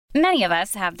Many of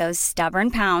us have those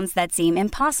stubborn pounds that seem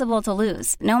impossible to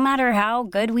lose, no matter how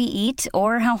good we eat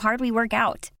or how hard we work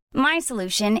out. My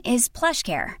solution is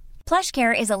PlushCare.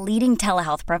 PlushCare is a leading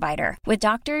telehealth provider with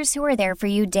doctors who are there for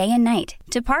you day and night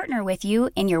to partner with you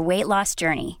in your weight loss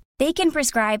journey. They can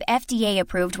prescribe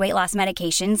FDA-approved weight loss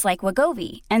medications like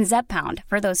Wegovy and Zepbound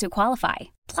for those who qualify.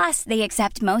 Plus, they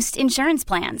accept most insurance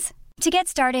plans. To get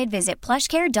started, visit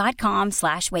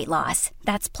plushcare.com/weightloss.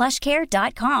 That's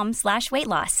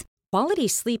plushcare.com/weightloss. Quality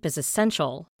sleep is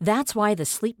essential. That's why the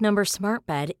Sleep Number Smart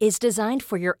Bed is designed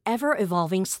for your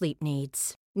ever-evolving sleep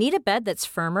needs. Need a bed that's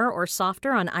firmer or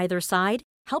softer on either side?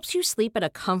 Helps you sleep at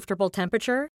a comfortable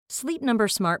temperature? Sleep Number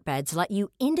Smart Beds let you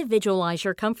individualize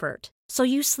your comfort, so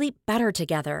you sleep better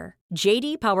together.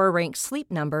 J.D. Power ranks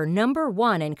Sleep Number number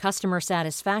 1 in customer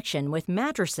satisfaction with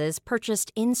mattresses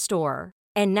purchased in-store.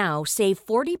 And now, save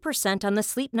 40% on the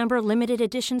Sleep Number Limited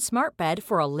Edition Smart Bed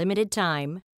for a limited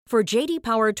time. For J.D.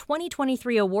 Power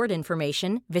 2023 award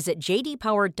information, visit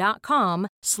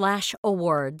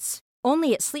jdpower.com/awards.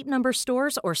 Only at Sleep Number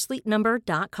stores or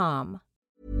sleepnumber.com.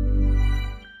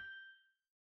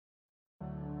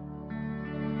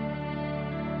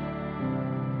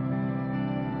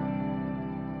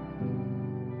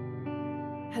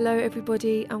 Hello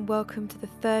everybody and welcome to the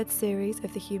third series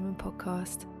of the Human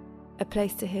Podcast, a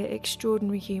place to hear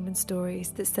extraordinary human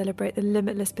stories that celebrate the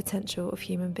limitless potential of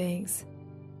human beings.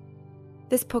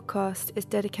 This podcast is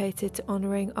dedicated to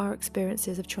honouring our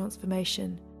experiences of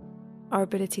transformation, our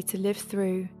ability to live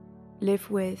through, live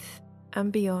with,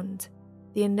 and beyond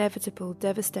the inevitable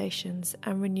devastations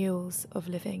and renewals of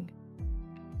living.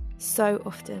 So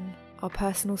often, our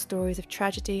personal stories of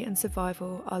tragedy and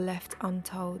survival are left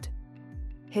untold,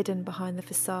 hidden behind the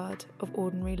facade of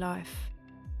ordinary life.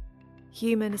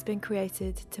 Human has been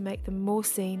created to make them more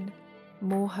seen,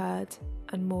 more heard,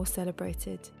 and more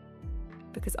celebrated,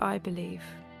 because I believe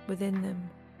within them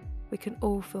we can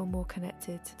all feel more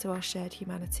connected to our shared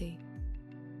humanity.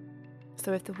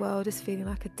 So if the world is feeling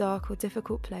like a dark or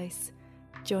difficult place,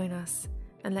 join us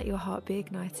and let your heart be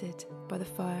ignited by the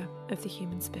fire of the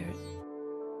human spirit.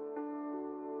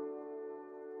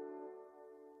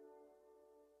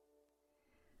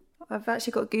 I've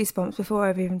actually got goosebumps before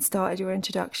I've even started your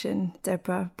introduction,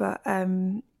 Deborah, but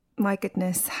my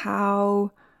goodness,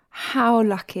 how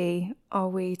lucky are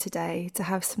we today to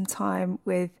have some time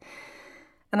with,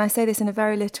 and I say this in a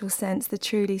very literal sense, the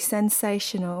truly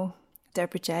sensational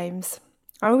Deborah James.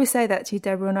 I always say that to you,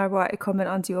 Deborah, when I write a comment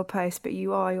under your post, but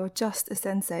you're just a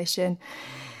sensation.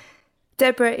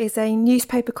 Deborah is a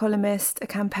newspaper columnist, a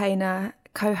campaigner,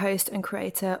 co-host and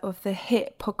creator of the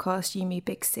hit podcast You Me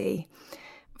Big C.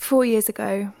 4 years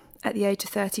ago, at the age of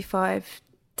 35,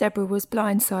 Deborah was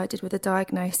blindsided with a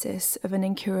diagnosis of an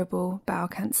incurable bowel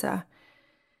cancer.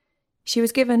 She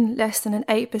was given less than an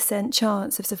 8%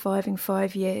 chance of surviving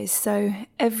 5 years, so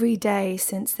every day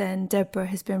since then, Deborah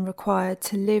has been required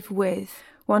to live with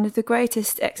one of the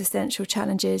greatest existential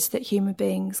challenges that human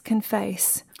beings can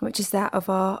face, which is that of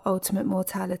our ultimate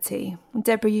mortality. And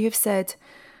Deborah, you have said,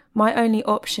 "My only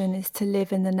option is to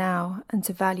live in the now and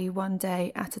to value one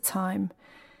day at a time."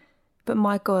 But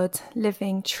my God,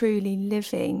 living, truly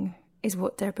living, is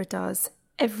what Deborah does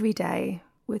every day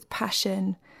with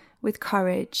passion, with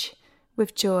courage,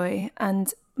 with joy,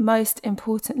 and most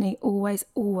importantly,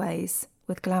 always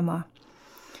with glamour.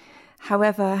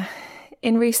 However,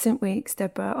 in recent weeks,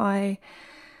 Deborah, I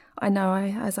know,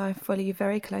 as I follow you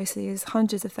very closely, as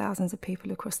hundreds of thousands of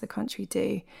people across the country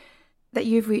do, that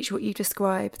you've reached what you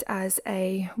described as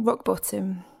a rock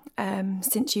bottom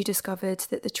since you discovered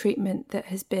that the treatment that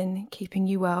has been keeping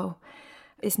you well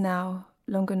is now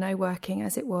longer no working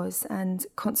as it was, and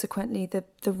consequently the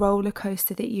roller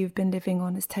coaster that you've been living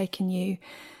on has taken you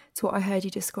to what I heard you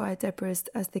describe, Deborah,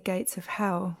 as the gates of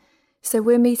hell. So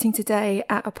we're meeting today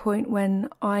at a point when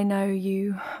I know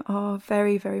you are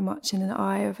very, very much in an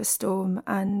eye of a storm,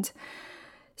 and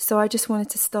so I just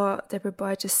wanted to start, Deborah,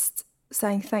 by just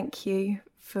saying thank you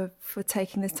for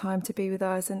taking this time to be with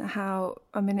us, and how,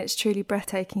 I mean, it's truly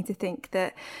breathtaking to think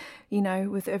that, you know,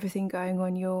 with everything going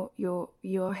on, you're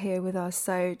here with us.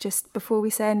 So just before we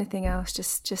say anything else,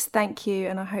 just thank you,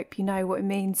 and I hope you know what it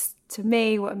means to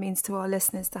me, what it means to our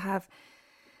listeners to have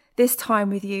this time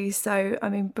with you. So, I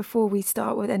mean, before we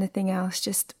start with anything else,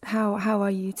 just how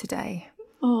are you today?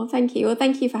 Oh, thank you. Well,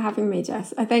 thank you for having me,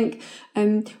 Jess. I think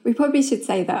we probably should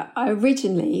say that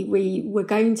originally we were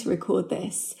going to record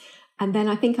this, and then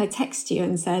I think I texted you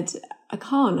and said, I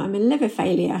can't, I'm in liver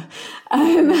failure.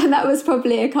 And that was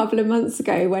probably a couple of months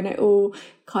ago when it all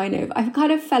I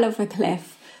kind of fell off a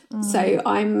cliff. So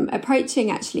I'm approaching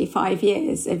actually 5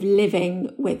 years of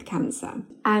living with cancer.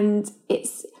 And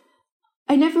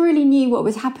I never really knew what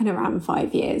would happen around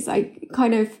 5 years. I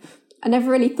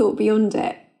never really thought beyond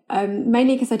it,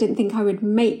 mainly because I didn't think I would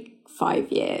make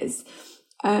 5 years.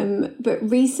 But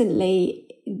recently,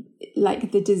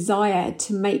 like, the desire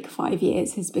to make 5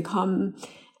 years has become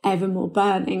ever more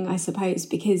burning, I suppose,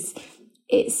 because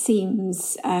it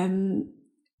seems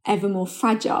ever more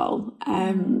fragile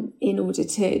in order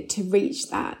to reach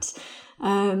that.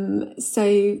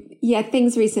 So yeah,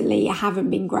 things recently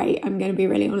haven't been great. I'm going to be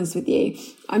really honest with you.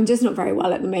 I'm just not very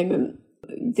well at the moment.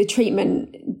 The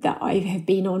treatment that I have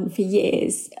been on for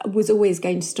years was always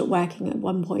going to stop working at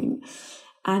one point.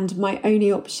 And my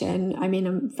only option, I mean,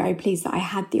 I'm very pleased that I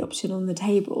had the option on the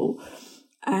table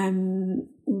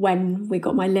when we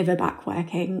got my liver back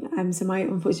working. So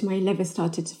unfortunately, my liver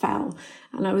started to fail,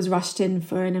 and I was rushed in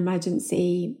for an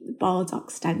emergency bile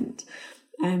duct stent,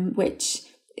 which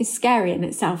is scary in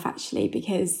itself, actually,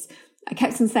 because I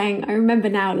kept on saying, I remember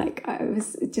now, like I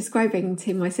was describing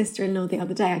to my sister-in-law the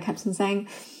other day, I kept on saying,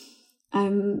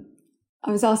 I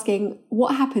was asking,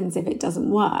 what happens if it doesn't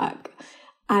work?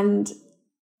 And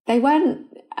they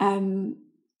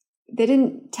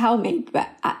didn't tell me, but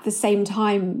at the same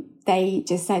time, they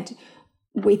just said,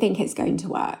 we think it's going to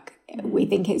work. We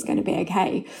think it's going to be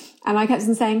okay. And I kept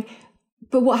on saying,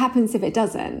 but what happens if it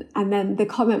doesn't? And then the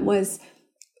comment was,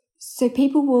 so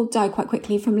people will die quite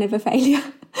quickly from liver failure.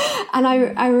 And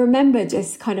I remember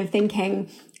just kind of thinking,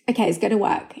 okay, it's going to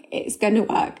work. It's going to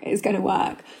work. It's going to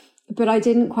work. But I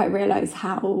didn't quite realize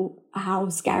how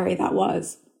scary that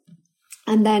was.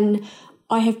 And then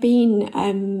I have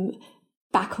been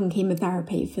back on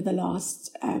chemotherapy for the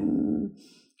last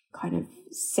kind of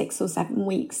 6 or 7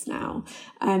 weeks now,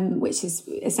 which is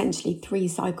essentially 3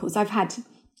 cycles. I've had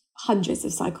hundreds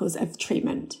of cycles of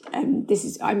treatment.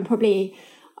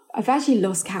 I've actually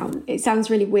lost count. It sounds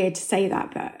really weird to say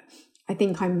that, but I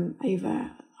think I'm over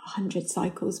 100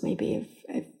 cycles maybe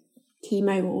of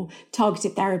chemo or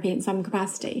targeted therapy in some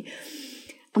capacity.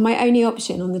 And my only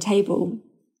option on the table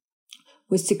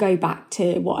was to go back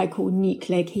to what I call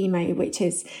nuclear chemo, which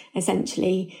is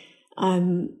essentially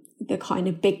the kind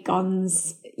of big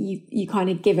guns. You kind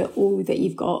of give it all that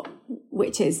you've got,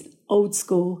 which is old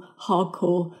school,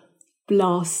 hardcore,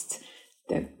 blast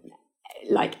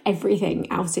like everything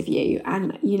out of you.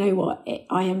 And you know what?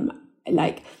 I'm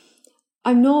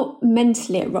not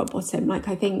mentally at rock bottom. Like,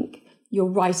 I think you're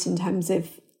right in terms of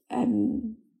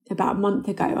about a month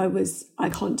ago, I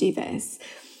can't do this.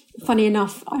 Funny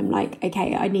enough, I'm like,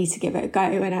 okay, I need to give it a go.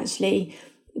 And actually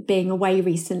being away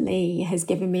recently has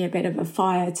given me a bit of a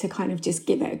fire to kind of just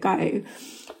give it a go.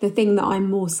 The thing that I'm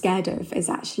more scared of is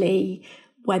actually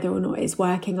whether or not it's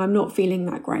working. I'm not feeling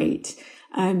that great.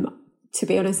 To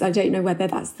be honest, I don't know whether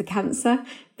that's the cancer,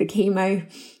 the chemo,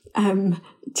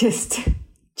 just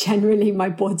generally my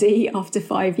body after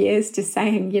 5 years just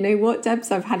saying, you know what,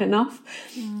 Debs, I've had enough.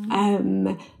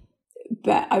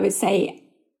 But I would say,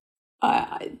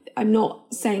 I'm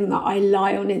not saying that I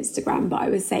lie on Instagram, but I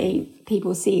would say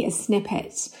people see a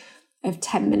snippet of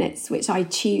 10 minutes, which I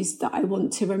choose that I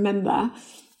want to remember.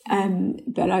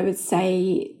 But I would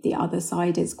say the other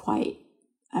side is quite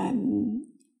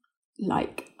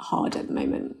hard at the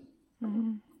moment.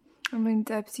 I mean,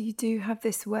 Debs, you do have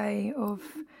this way of,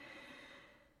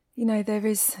 you know, there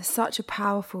is such a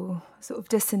powerful sort of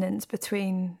dissonance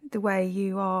between the way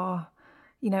you are,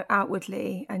 you know,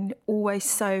 outwardly and always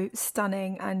so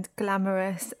stunning and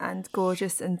glamorous and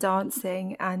gorgeous and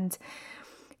dancing, and,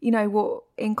 you know, what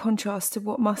in contrast to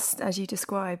what must, as you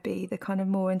describe, be the kind of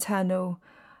more internal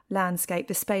landscape,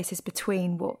 the spaces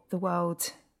between what the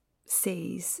world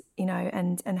sees, you know,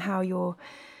 and how you're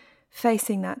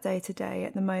facing that day to day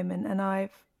at the moment. And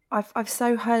I've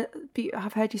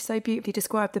heard you so beautifully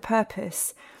describe the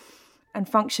purpose and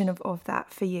function of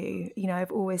that for you, you know,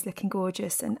 of always looking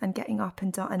gorgeous and getting up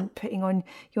and putting on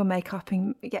your makeup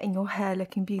and getting your hair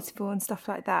looking beautiful and stuff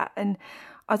like that. And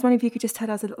I was wondering if you could just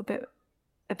tell us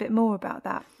a bit more about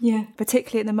that. Yeah.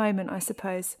 Particularly at the moment, I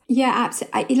suppose. Yeah,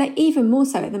 absolutely. Like, even more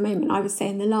so at the moment, I would say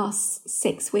in the last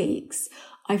 6 weeks,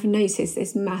 I've noticed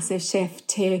this massive shift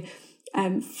to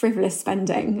frivolous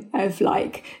spending of,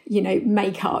 like, you know,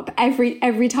 makeup,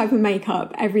 every type of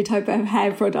makeup, every type of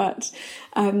hair product,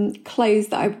 clothes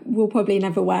that I will probably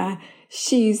never wear,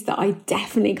 shoes that I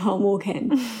definitely can't walk in.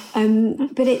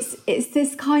 But it's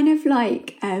this kind of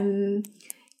like,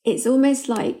 it's almost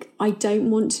like I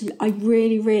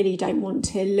really, really don't want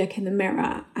to look in the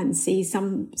mirror and see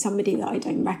somebody that I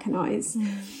don't recognise.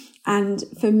 And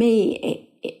for me,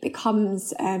 it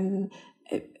becomes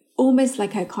almost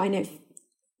like a kind of,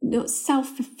 not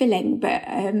self-fulfilling, but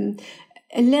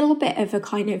a little bit of a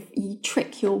kind of, you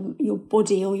trick your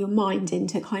body or your mind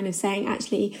into kind of saying,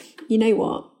 actually, you know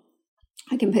what,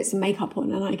 I can put some makeup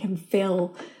on and I can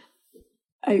feel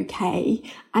okay,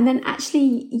 and then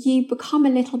actually you become a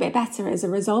little bit better as a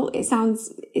result. It's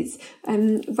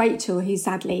Rachel, who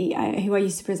sadly who I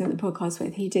used to present the podcast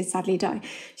with, who did sadly die,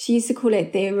 she used to call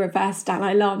it the reverse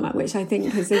Dalai Lama, which I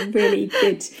think is a really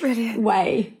good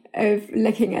way of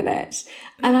looking at it.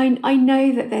 And I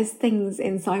know that there's things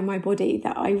inside my body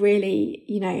that I really,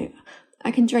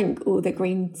 I can drink all the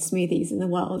green smoothies in the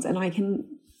world, and I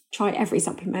can try every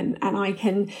supplement,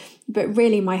 but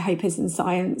really my hope is in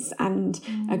science and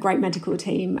a great medical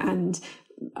team, and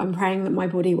I'm praying that my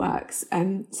body works.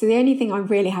 So the only thing I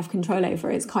really have control over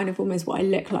is kind of almost what I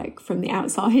look like from the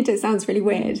outside. It sounds really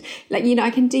weird. Like, I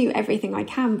can do everything I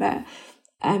can, but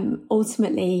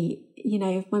ultimately,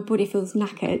 if my body feels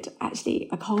knackered, actually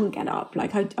I can't get up.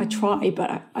 Like I try,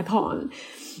 but I can't.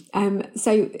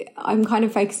 So I'm kind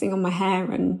of focusing on my hair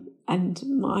and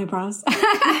my eyebrows,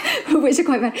 which are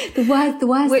quite bad. The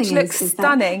worst which thing looks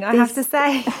stunning, I have to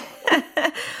say.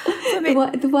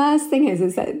 The worst thing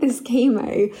is that this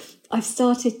chemo,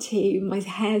 my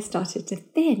hair started to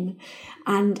thin,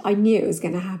 and I knew it was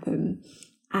going to happen.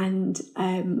 And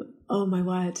oh my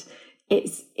word,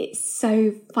 it's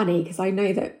so funny, because I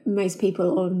know that most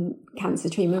people on cancer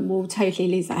treatment will totally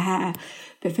lose their hair.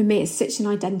 But for me, it's such an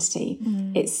identity.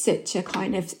 It's such a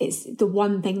it's the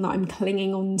one thing that I'm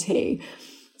clinging on to.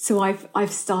 So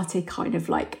I've started kind of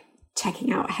like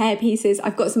checking out hair pieces.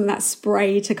 I've got some of that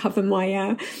spray to cover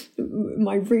my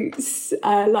roots.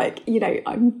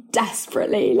 I'm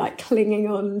desperately like clinging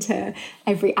on to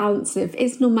every ounce of,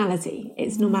 it's normality.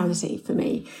 It's normality for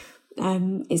me.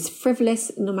 It's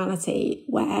frivolous normality,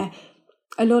 where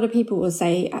a lot of people will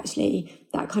say, actually,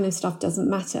 that kind of stuff doesn't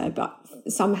matter. But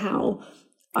somehow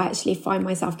I actually find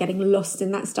myself getting lost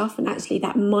in that stuff. And actually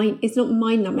it's not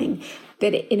mind numbing,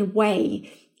 but in a way,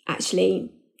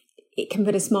 actually, it can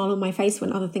put a smile on my face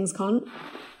when other things can't.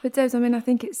 But Debs, I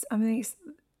think it's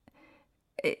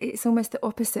almost the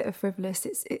opposite of frivolous.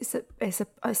 It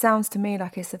sounds to me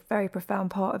like it's a very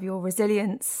profound part of your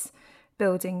resilience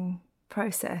building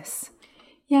process.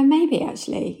 Yeah, maybe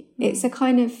actually. It's a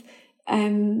kind of,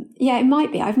 it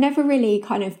might be. I've never really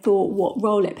kind of thought what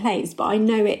role it plays, but I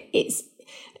know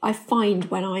I find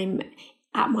when I'm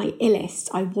at my illest,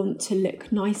 I want to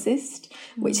look nicest,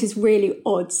 which is really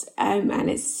odd. And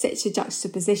it's such a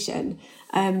juxtaposition.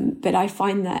 But I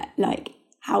find that like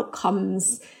out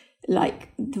comes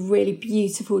like the really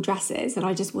beautiful dresses, and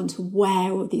I just want to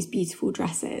wear all these beautiful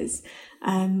dresses.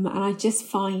 And I just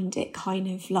find it kind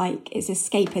of like it's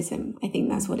escapism. I think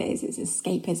that's what it is. It's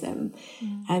escapism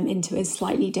into a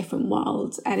slightly different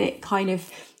world. And it kind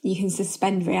of, you can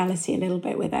suspend reality a little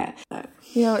bit with it.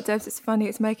 Debs, it's funny.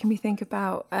 It's making me think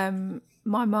about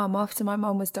my mum. After my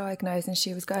mum was diagnosed and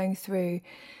she was going through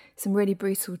some really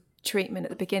brutal treatment at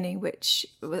the beginning, which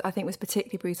I think was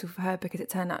particularly brutal for her because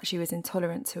it turned out she was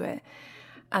intolerant to it.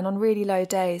 And on really low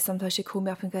days, sometimes she'd call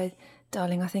me up and go,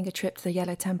 "Darling, I think a trip to the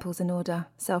Yellow Temple's in order.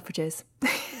 Selfridges."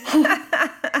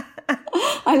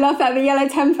 I love that, the Yellow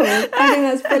Temple. I think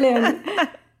that's brilliant.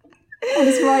 And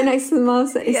it's right next to the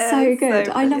Marsden. It's so good.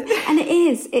 So I love, and it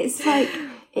is. It's like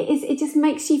it just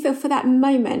makes you feel, for that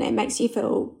moment, it makes you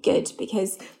feel good,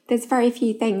 because there's very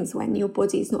few things when your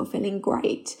body's not feeling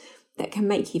great that can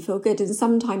make you feel good. And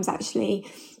sometimes actually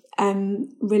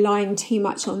relying too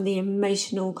much on the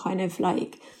emotional kind of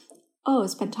like,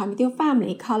 spend time with your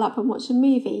family, curl up and watch a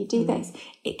movie, do this.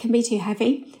 It can be too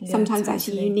heavy. Sometimes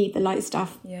actually you need the light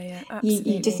stuff. Yeah,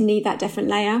 absolutely. You just need that different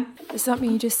layer.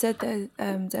 Something you just said there,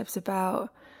 Debs, about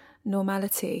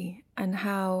normality, and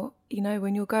how,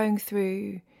 when you're going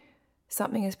through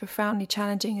something as profoundly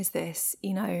challenging as this,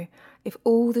 if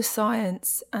all the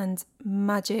science and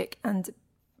magic and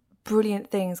brilliant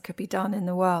things could be done in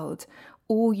the world,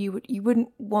 you wouldn't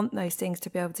want those things to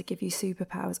be able to give you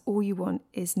superpowers. All you want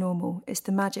is normal. It's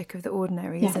the magic of the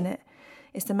ordinary, isn't it?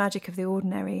 It's the magic of the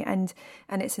ordinary, and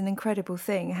it's an incredible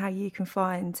thing how you can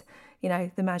find,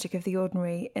 the magic of the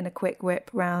ordinary in a quick whip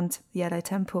round the Yellow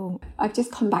Temple. I've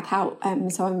just come back out,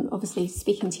 so I'm obviously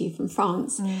speaking to you from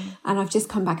France, and I've just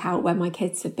come back out where my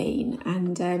kids have been,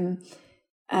 and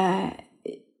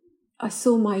I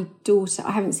saw my daughter.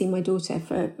 I haven't seen my daughter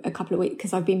for a couple of weeks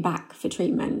because I've been back for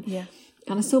treatment. Yeah.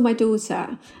 And I saw my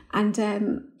daughter, and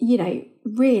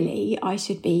really, I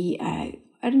should be.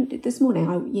 This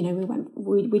morning,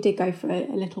 we did go for a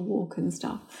little walk and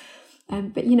stuff.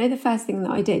 But the first thing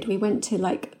that I did, we went to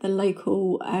like the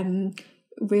local,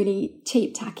 really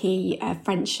cheap, tacky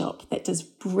French shop that does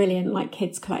brilliant like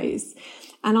kids' clothes,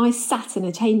 and I sat in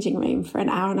a changing room for an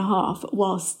hour and a half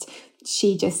whilst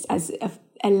she just, as a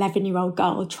 11-year-old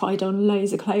girl, tried on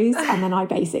loads of clothes, and then I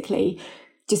basically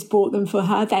just bought them for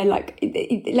her. They're like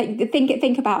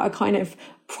think about a kind of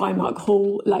Primark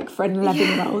haul, like for an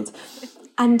 11-year-old.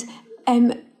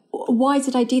 And why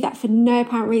did I do that? For no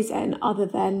apparent reason other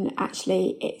than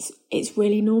actually it's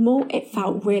really normal. It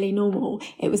felt really normal.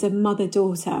 It was a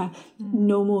mother-daughter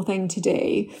normal thing to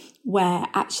do, where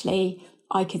actually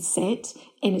I could sit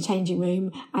in a changing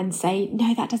room and say,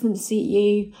 no, that doesn't suit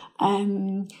you.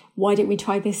 Why don't we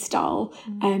try this style?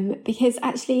 Because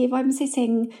actually, if I'm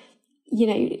sitting, you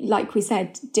know, like we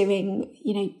said, doing,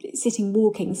 you know, sitting,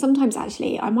 walking, sometimes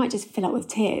actually I might just fill up with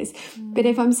tears. But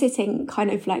if I'm sitting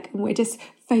kind of like, and we're just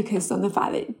focused on the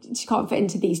fact that she can't fit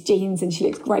into these jeans and she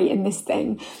looks great in this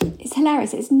thing, it's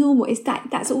hilarious. It's normal. It's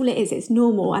that's all it is. It's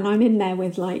normal. And I'm in there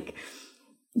with like,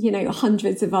 you know,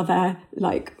 hundreds of other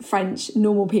like French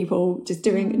normal people just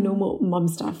doing normal mum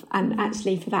stuff. And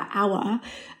actually for that hour,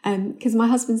 because my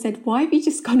husband said, why have you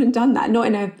just gone and done that? Not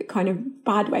in a kind of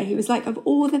bad way. He was like, of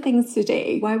all the things to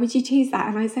do, why would you choose that?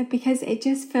 And I said, because it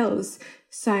just feels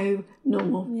so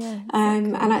normal. Yeah, exactly.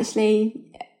 And actually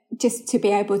just to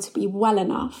be able to be well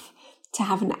enough to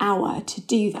have an hour to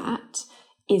do that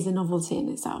is a novelty in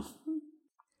itself.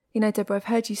 You know, Deborah, I've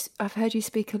heard you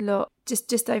speak a lot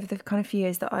just over the kind of few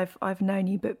years that I've known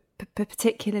you, but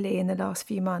particularly in the last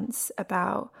few months,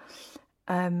 about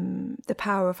the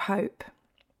power of hope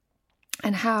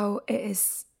and how it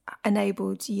has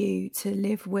enabled you to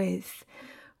live with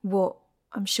what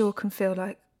I'm sure can feel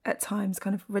like at times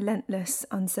kind of relentless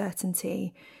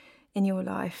uncertainty in your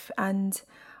life. And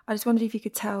I just wondered if you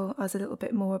could tell us a little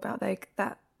bit more about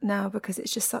that now, because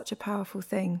it's just such a powerful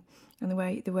thing. And the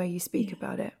way you speak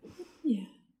about it. Yeah.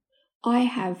 I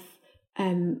have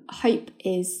hope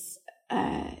is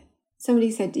somebody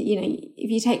said, you know,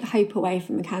 if you take hope away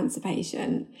from a cancer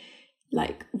patient,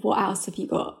 like what else have you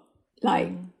got?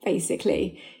 Like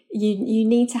basically you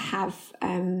need to have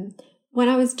when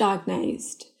I was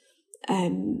diagnosed,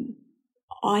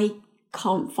 I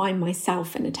can't find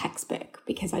myself in a textbook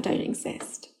because I don't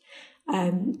exist.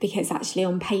 Because actually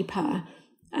on paper,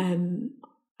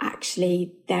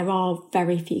 actually, there are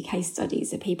very few case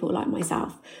studies of people like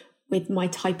myself with my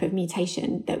type of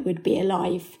mutation that would be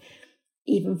alive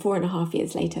even 4.5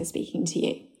 years later speaking to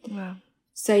you. Wow.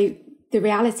 So the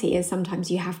reality is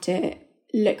sometimes you have to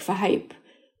look for hope,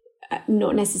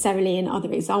 not necessarily in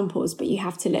other examples, but you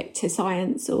have to look to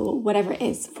science or whatever it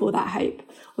is for that hope,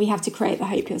 or you have to create the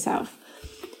hope yourself.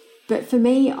 But for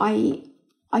me, I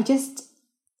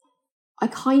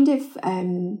kind of...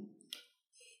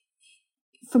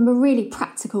 from a really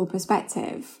practical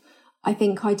perspective, I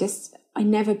think I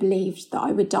never believed that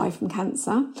I would die from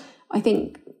cancer. I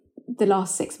think the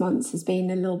last 6 months has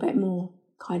been a little bit more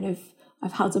kind of,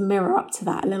 I've held a mirror up to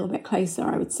that a little bit closer,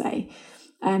 I would say.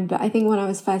 But I think when I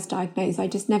was first diagnosed, I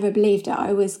just never believed it. I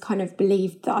always kind of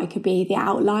believed that I could be the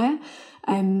outlier.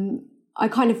 I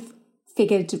kind of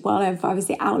figured, well, if I was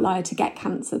the outlier to get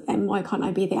cancer, then why can't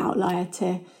I be the outlier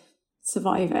to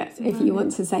survive it, if you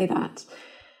want to say that.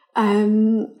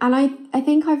 And I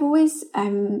think I've always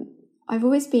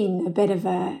been a bit of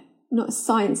not a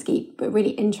science geek, but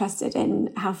really interested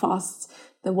in how fast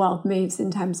the world moves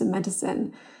in terms of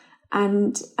medicine.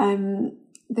 And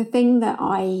the thing that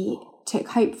I took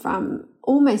hope from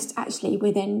almost actually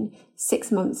within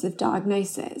 6 months of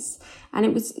diagnosis, and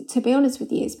it was, to be honest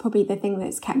with you, it's probably the thing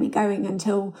that's kept me going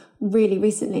until really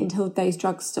recently, until those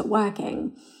drugs stopped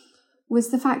working, was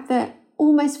the fact that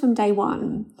almost from day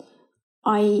one,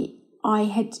 I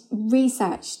had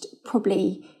researched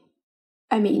probably,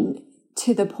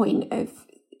 to the point of,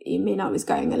 I was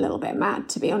going a little bit mad,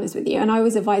 to be honest with you. And I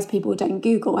always advise people don't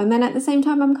Google. And then at the same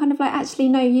time, I'm kind of like, actually,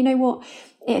 no, you know what?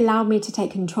 It allowed me to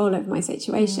take control of my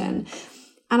situation.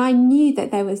 And I knew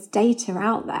that there was data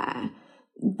out there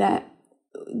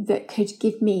that could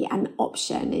give me an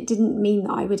option. It didn't mean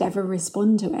that I would ever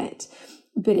respond to it.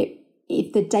 But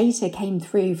if the data came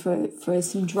through for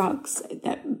some drugs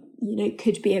that,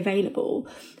 could be available,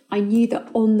 I knew that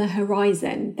on the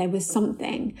horizon, there was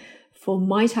something for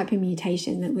my type of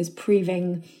mutation that was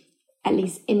proving at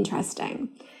least interesting.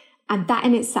 And that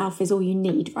in itself is all you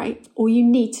need, right? All you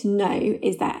need to know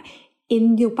is that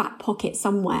in your back pocket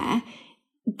somewhere,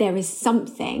 there is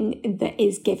something that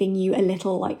is giving you a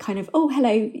little oh,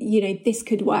 hello, this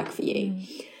could work for you.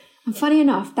 And funny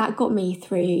enough, that got me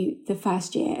through the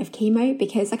first year of chemo,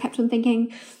 because I kept on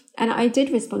thinking, and I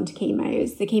did respond to chemo,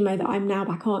 it's the chemo that I'm now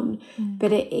back on,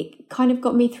 but it kind of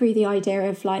got me through the idea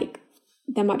of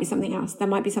there might be something else, there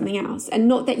might be something else. And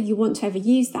not that you want to ever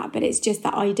use that, but it's just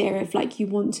that idea of you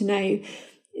want to know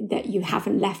that you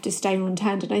haven't left a stone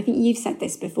unturned. And I think you've said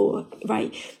this before,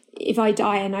 right? if I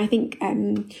die, and I think,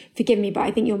 forgive me, but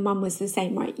I think your mum was the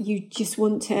same, right? You just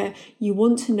want to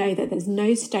know that there's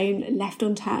no stone left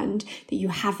unturned that you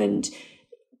haven't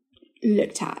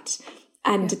looked at.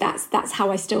 And that's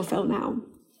how I still feel now.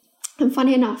 And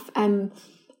funny enough,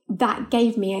 that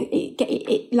gave me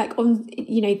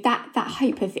that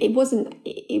hope of, it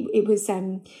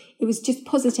was just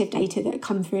positive data that had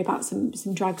come through about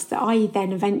some drugs that I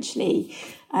then eventually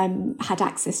had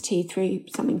access to through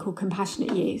something called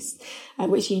compassionate use,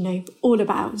 which you know all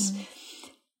about.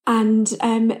 And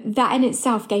that in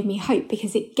itself gave me hope,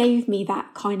 because it gave me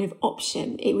that kind of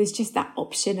option. It was just that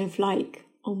option of like,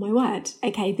 oh my word,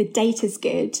 okay, the data's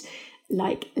good,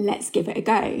 like, let's give it a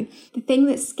go. The thing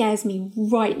that scares me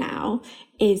right now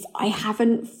is I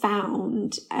haven't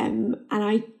found, and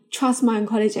I trust my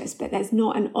oncologist, but there's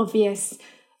not an obvious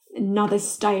another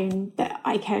stone that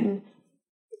I can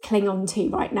cling on to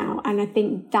right now. And I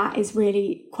think that is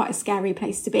really quite a scary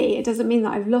place to be. It doesn't mean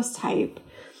that I've lost hope.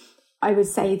 I would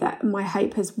say that my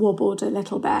hope has wobbled a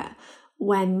little bit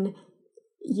when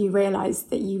you realise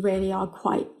that you really are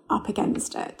quite up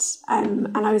against it.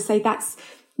 And I would say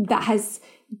that has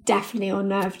definitely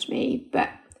unnerved me. But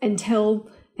until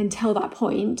that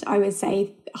point, I would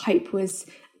say hope was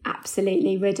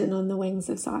absolutely ridden on the wings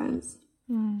of science.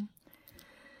 I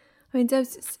mean,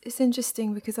 Debs, it's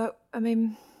interesting because I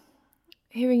mean,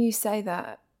 hearing you say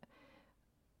that,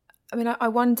 I mean, I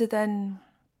wonder then,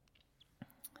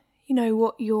 you know,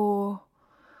 what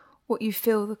you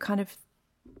feel the kind of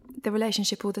the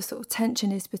relationship or the sort of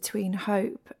tension is between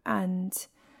hope and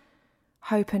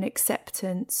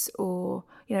acceptance, or,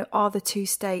 you know, are the two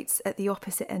states at the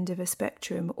opposite end of a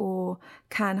spectrum, or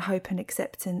can hope and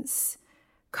acceptance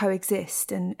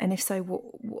coexist? And if so,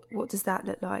 what does that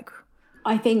look like?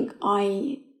 I think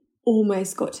I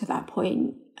almost got to that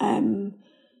point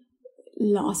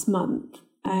last month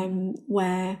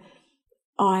where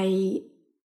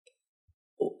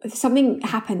something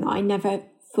happened that I never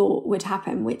thought would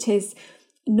happen, which is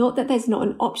not that there's not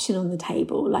an option on the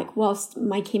table. Like, whilst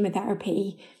my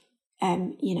chemotherapy,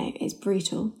 you know, is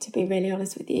brutal, to be really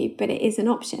honest with you, but it is an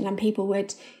option and people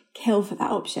would kill for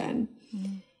that option.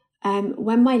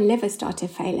 When my liver started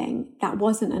failing, that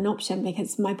wasn't an option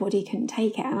because my body couldn't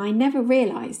take it. And I never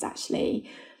realised, actually,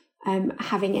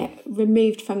 having it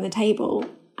removed from the table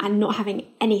and not having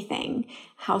anything,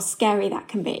 how scary that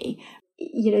can be.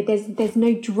 You know, there's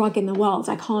no drug in the world.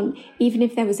 I can't, even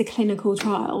if there was a clinical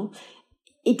trial,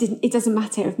 it doesn't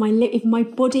matter. If my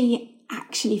body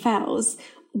actually fails,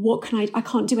 what can I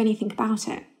can't do anything about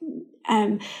it.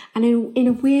 And in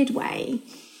a weird way,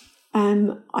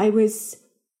 I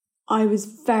was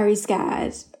very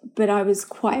scared, but I was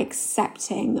quite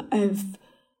accepting of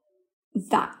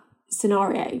that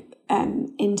scenario,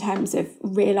 in terms of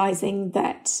realising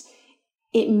that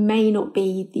it may not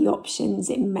be the options.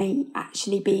 It may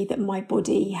actually be that my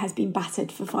body has been battered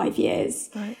for 5 years.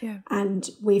 Right, yeah. And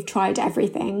we've tried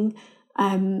everything,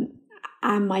 and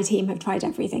my team have tried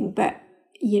everything. But,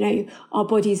 you know, our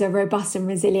bodies are robust and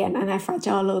resilient, and they're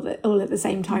fragile all at the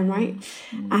same time, right?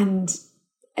 And,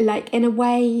 like, in a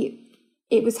way,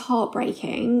 it was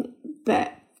heartbreaking,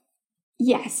 but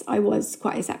yes, I was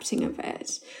quite accepting of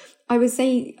it. I would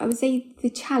say the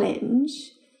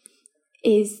challenge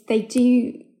is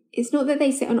it's not that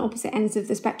they sit on opposite ends of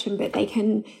the spectrum, but they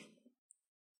can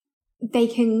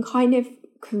kind of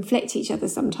conflict each other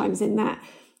sometimes, in that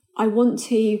I want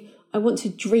to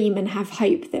dream and have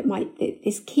hope that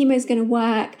this chemo is going to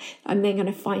work, I'm then going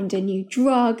to find a new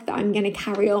drug, that I'm going to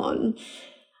carry on.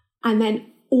 And then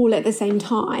all at the same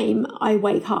time, I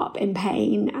wake up in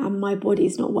pain and my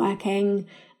body's not working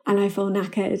and I feel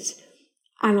knackered,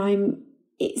 and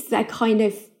it's that kind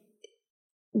of,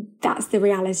 that's the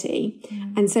reality.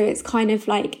 And so it's kind of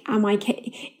like,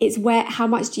 it's where, how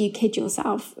much do you kid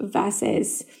yourself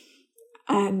versus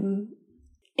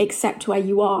accept where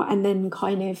you are, and then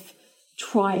kind of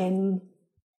try and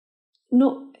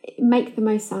not make the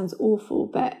most, sounds awful,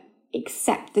 but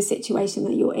accept the situation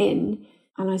that you're in.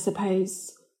 And I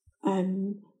suppose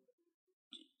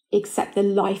accept the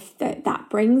life that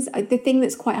brings. The thing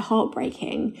that's quite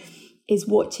heartbreaking is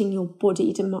watching your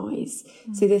body demise.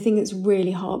 So the thing that's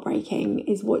really heartbreaking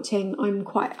is watching,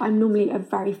 I'm normally a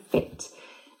very fit,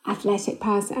 athletic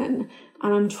person,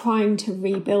 and I'm trying to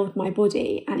rebuild my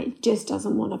body and it just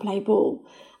doesn't want to play ball.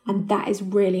 And that is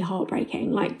really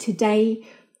heartbreaking. Like today,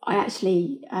 I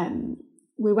actually,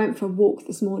 we went for a walk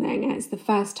this morning, and it's the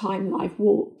first time that I've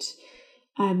walked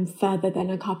further than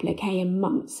a couple of K in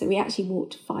months. So we actually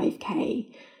walked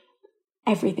 5K.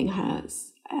 Everything hurts.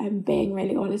 Being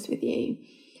really honest with you,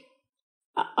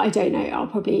 I don't know, I'll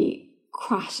probably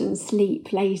crash and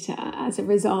sleep later as a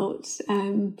result.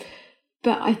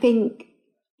 But I think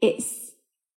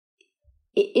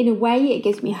in a way, it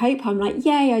gives me hope. I'm like,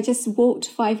 yay, I just walked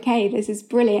 5K. This is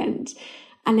brilliant.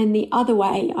 And in the other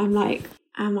way, I'm like,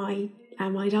 am I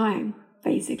dying?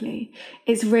 Basically,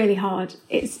 it's really hard.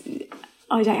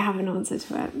 I don't have an answer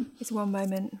to it. It's one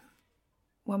moment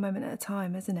at a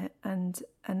time, isn't it? And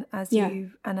as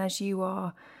you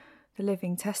are the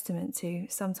living testament to,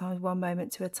 sometimes one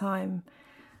moment to a time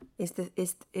is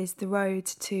the road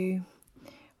to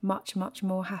much, much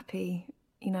more happy,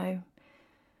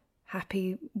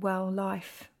 happy, well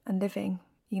life and living,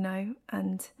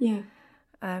 and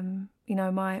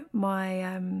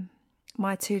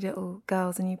my two little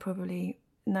girls, and you probably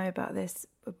know about this,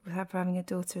 having a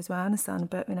daughter as well and a son,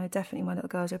 but definitely my little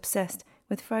girls are obsessed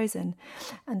with Frozen,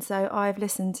 and so I've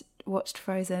watched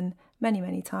Frozen many,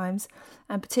 many times,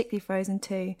 and particularly Frozen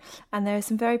 2, and there are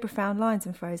some very profound lines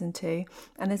in Frozen 2,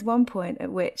 and there's one point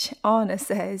at which Anna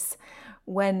says,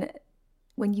 when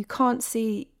you can't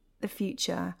see the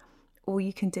future, all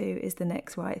you can do is the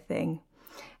next right thing.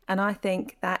 And I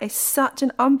think that is such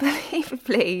an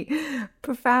unbelievably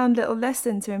profound little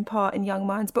lesson to impart in young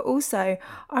minds. But also,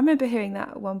 I remember hearing that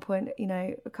at one point,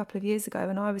 a couple of years ago,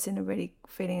 when I was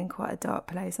feeling in quite a dark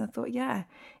place. And I thought, yeah,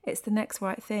 it's the next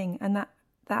right thing. And that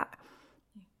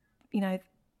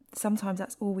sometimes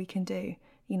that's all we can do,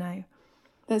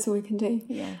 That's all we can do.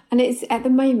 Yeah. And it's, at the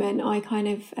moment, I kind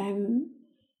of...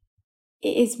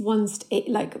 it is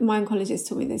like my oncologist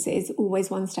told me this, it is always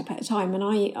one step at a time. And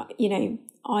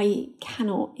I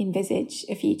cannot envisage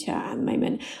a future at the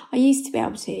moment. I used to be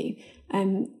able to,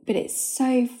 but it's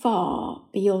so far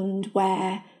beyond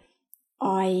where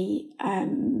I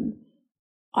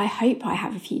hope I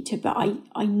have a future, but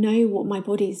I know what my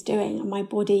body is doing, and my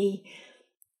body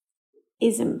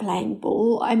isn't playing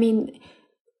ball. I mean,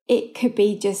 it could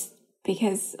be just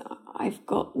because I've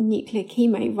got nuclear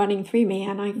chemo running through me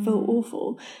and I feel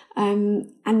awful.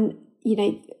 And,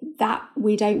 that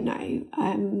we don't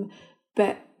know.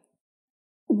 But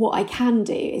what I can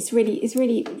do is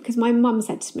really, because my mum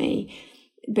said to me,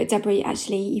 but Deborah,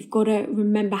 actually, you've got to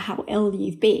remember how ill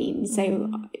you've been.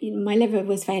 So my liver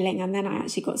was failing, and then I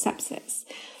actually got sepsis.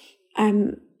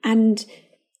 And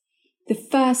the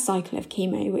first cycle of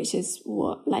chemo, which is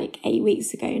 8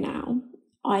 weeks ago now,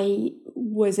 I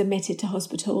was admitted to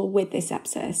hospital with this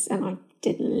sepsis and I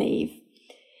didn't leave.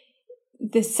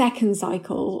 The second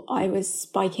cycle, I was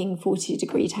spiking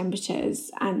 40-degree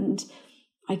temperatures and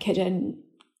I couldn't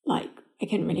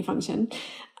really function.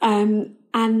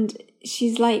 And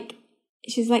she's like,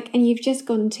 and you've just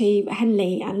gone to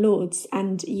Henley and Lord's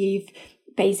and you've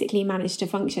basically managed to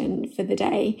function for the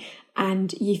day,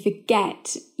 and you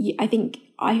forget,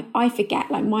 I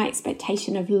forget, like, my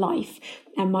expectation of life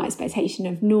and my expectation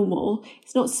of normal,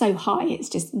 it's not so high, it's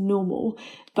just normal,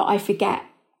 but I forget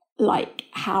like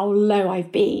how low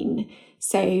I've been.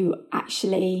 So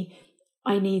actually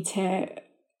I need to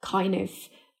kind of,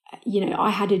 I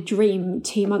had a dream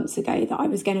 2 months ago that I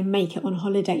was going to make it on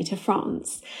holiday to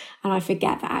France, and I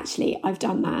forget that actually I've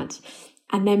done that.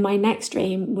 And then my next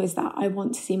dream was that I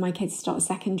want to see my kids start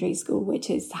secondary school, which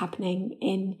is happening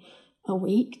in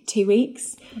 2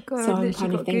 weeks. God, so I'm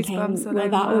kind of thinking, well,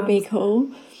 that would be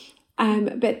cool.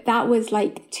 But that was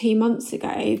like 2 months ago.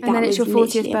 And that then it's your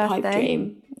 40th birthday. Pipe dream.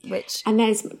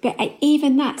 But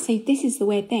even that, so this is the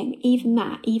weird thing, even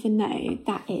though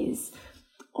that is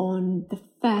on the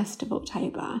 1st of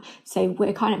October, so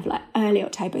we're kind of like early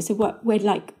October, so we're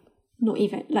like not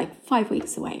even like 5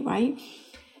 weeks away, right?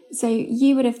 So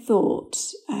you would have thought,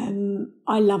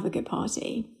 I love a good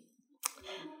party.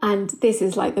 And this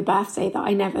is like the birthday that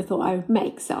I never thought I would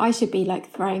make. So I should be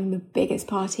like throwing the biggest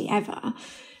party ever,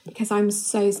 because I'm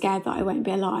so scared that I won't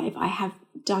be alive. I have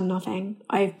done nothing.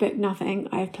 I have booked nothing.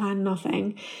 I have planned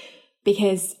nothing,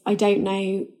 because I don't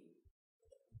know,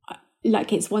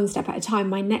 like, it's one step at a time.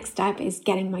 My next step is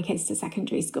getting my kids to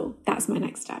secondary school. That's my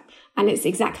next step. And it's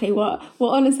exactly what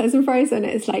Anna says in Frozen.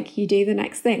 It's like, you do the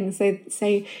next thing.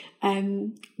 So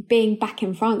being back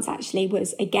in France actually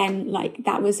was, again, like,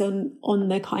 that was on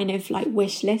the kind of like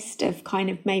wish list of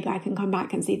kind of, maybe I can come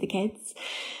back and see the kids.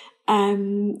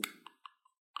 And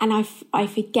I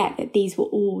forget that these were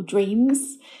all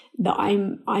dreams that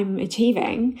I'm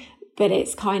achieving, but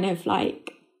it's kind of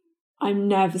like, I'm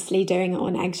nervously doing it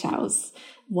on eggshells,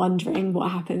 wondering what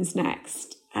happens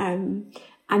next,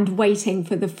 and waiting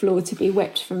for the floor to be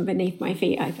whipped from beneath my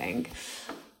feet, I think.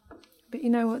 But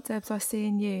you know what, Debs, I see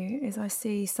in you is I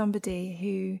see somebody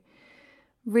who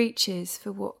reaches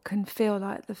for what can feel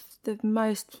like the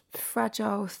most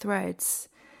fragile threads,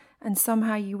 and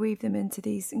somehow you weave them into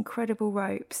these incredible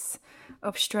ropes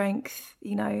of strength,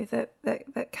 you know,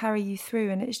 that carry you through.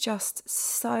 And it's just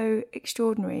so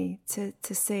extraordinary to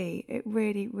see. It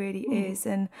really, really is.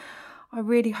 And I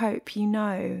really hope you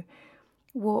know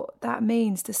what that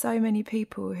means to so many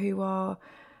people who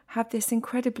have this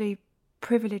incredibly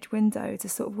privileged window to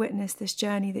sort of witness this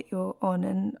journey that you're on.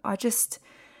 And I just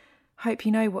hope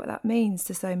you know what that means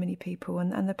to so many people,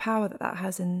 and the power that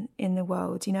has in the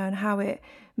world, you know, and how it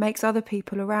makes other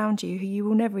people around you who you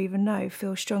will never even know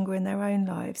feel stronger in their own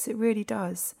lives. It really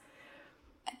does.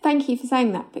 Thank you for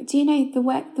saying that. But do you know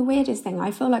the weirdest thing?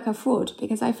 I feel like a fraud,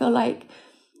 because I feel like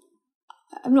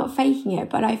I'm not faking it,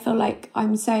 but I feel like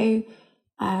I'm so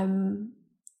I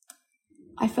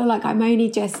feel like I'm only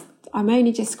just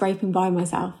scraping by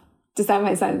myself. Does that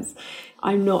make sense?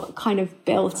 I'm not kind of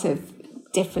built of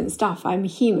different stuff. I'm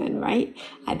human, right?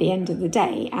 At the end of the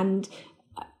day. And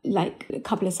like a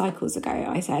couple of cycles ago,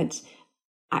 I said,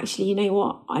 actually, you know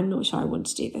what? I'm not sure I want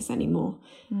to do this anymore.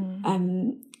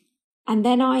 And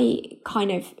then I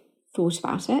kind of thought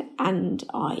about it and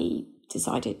I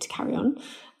decided to carry on.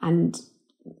 And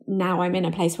now I'm in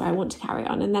a place where I want to carry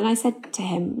on. And then I said to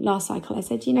him last cycle, I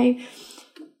said, you know,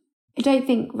 I don't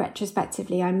think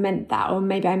retrospectively I meant that, or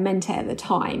maybe I meant it at the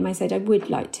time. I said, I would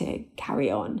like to carry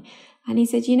on. And he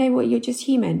said, you know what, you're just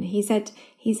human. He said,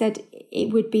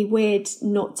 it would be weird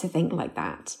not to think like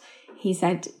that. He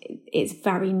said, it's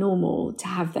very normal to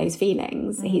have those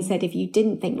feelings. Mm-hmm. He said, if you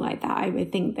didn't think like that, I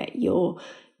would think that you're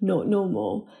not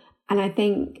normal. And I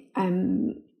think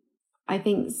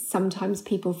sometimes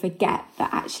people forget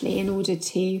that actually in order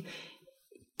to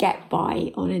get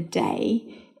by on a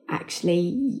day,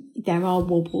 actually there are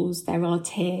wobbles, there are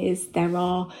tears, there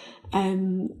are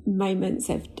moments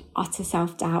of utter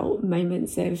self-doubt,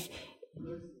 moments of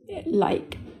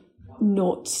like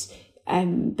not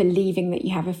believing that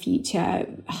you have a future,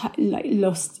 like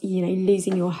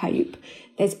losing your hope.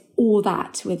 There's all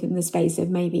that within the space of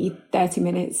maybe 30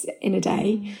 minutes in a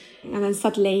day. And then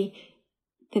suddenly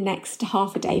the next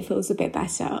half a day feels a bit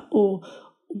better, or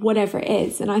whatever it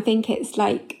is. And I think it's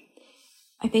like,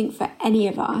 I think for any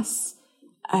of us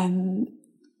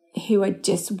who are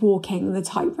just walking the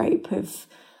tightrope of,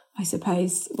 I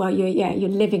suppose, well, you're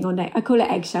living on it. I call it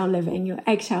eggshell living. You're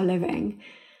eggshell living.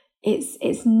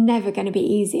 It's never going to be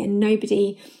easy, and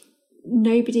nobody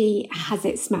has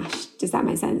it smashed. Does that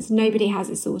make sense? Nobody has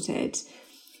it sorted.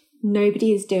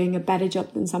 Nobody is doing a better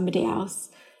job than somebody else.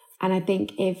 And I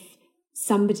think if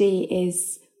somebody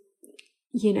is,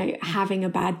 having a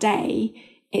bad day,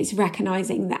 it's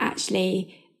recognizing that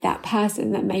actually that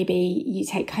person that maybe you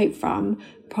take hope from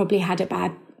probably had a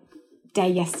bad day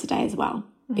yesterday as well,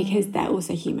 because they're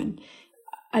also human.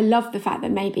 I love the fact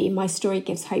that maybe my story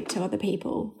gives hope to other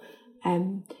people.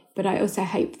 But I also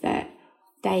hope that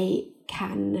they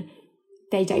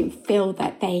don't feel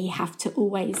that they have to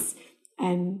always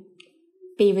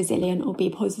be resilient or be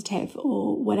positive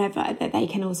or whatever, that they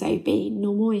can also be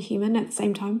normal and human at the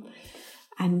same time.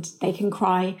 And they can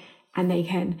cry and they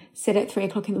can sit at 3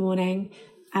 o'clock in the morning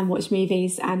and watch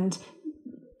movies and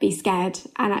be scared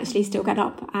and actually still get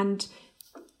up and,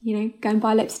 go and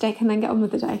buy lipstick and then get on with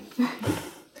the day.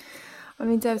 I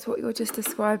mean, Debs, what you're just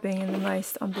describing in the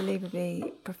most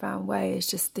unbelievably profound way is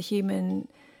just the human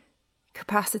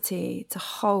capacity to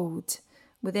hold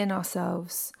within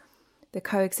ourselves the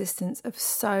coexistence of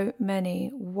so many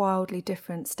wildly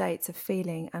different states of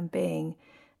feeling and being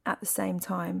at the same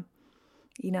time,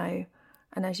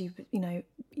 and as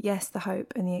yes, the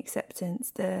hope and the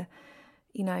acceptance, the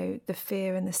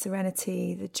fear and the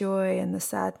serenity, the joy and the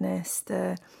sadness,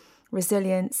 the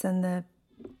resilience and the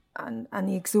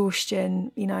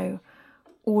exhaustion,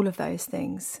 all of those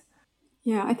things.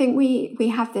 Yeah, I think we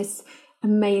have this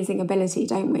amazing ability,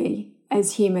 don't we,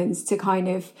 as humans, to kind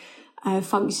of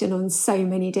function on so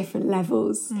many different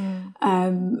levels.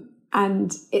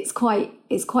 And it's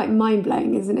quite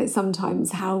mind-blowing, isn't it,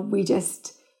 sometimes, how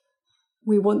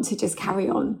we want to just carry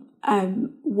on,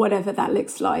 whatever that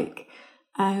looks like.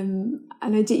 And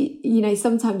I do,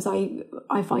 sometimes I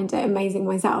find it amazing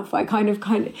myself. I kind of,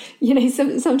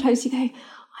 sometimes you go,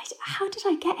 how did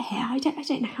I get here? I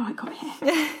don't know how I got here.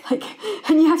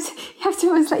 And you have to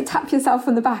almost tap yourself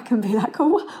on the back and be like,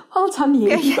 oh, well done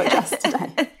you. You got dressed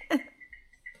today.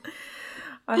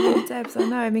 I mean, Debs, I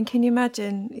know. I mean, can you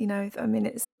imagine?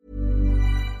 It's.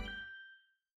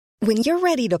 When you're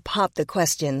ready to pop the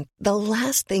question, the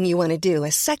last thing you want to do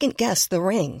is second guess the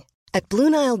ring. At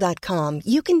BlueNile.com,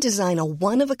 you can design a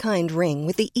one-of-a-kind ring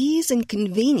with the ease and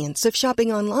convenience of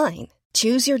shopping online.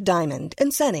 Choose your diamond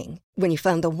and setting. When you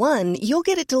find the one, you'll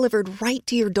get it delivered right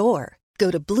to your door. Go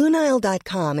to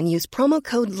BlueNile.com and use promo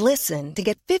code LISTEN to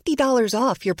get $50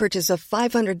 off your purchase of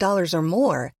 $500 or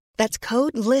more. That's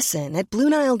code LISTEN at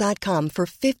BlueNile.com for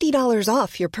 $50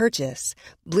 off your purchase.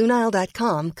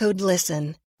 BlueNile.com, code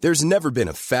LISTEN. There's never been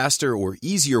a faster or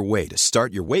easier way to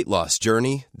start your weight loss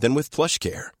journey than with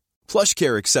PlushCare.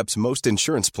 PlushCare accepts most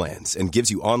insurance plans and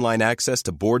gives you online access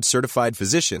to board-certified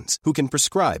physicians who can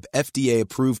prescribe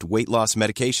FDA-approved weight loss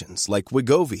medications like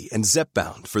Wegovy and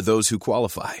Zepbound for those who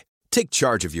qualify. Take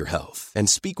charge of your health and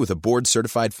speak with a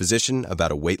board-certified physician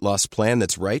about a weight loss plan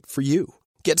that's right for you.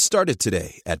 Get started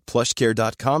today at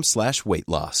plushcare.com/weight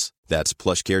loss. That's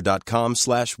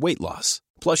plushcare.com/weight loss.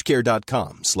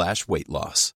 plushcare.com/weight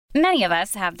loss. Many of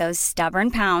us have those stubborn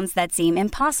pounds that seem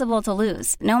impossible to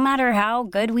lose, no matter how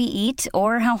good we eat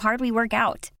or how hard we work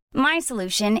out. My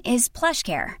solution is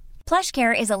PlushCare.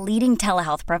 PlushCare is a leading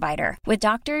telehealth provider with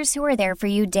doctors who are there for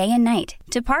you day and night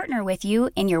to partner with you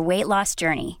in your weight loss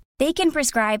journey. They can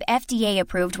prescribe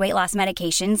FDA-approved weight loss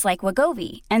medications like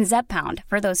Wegovy and Zepbound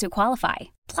for those who qualify.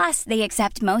 Plus, they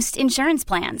accept most insurance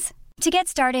plans. To get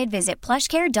started, visit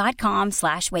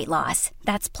plushcare.com/weight loss.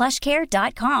 That's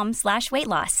plushcare.com/weight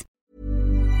loss.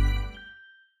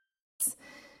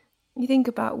 You think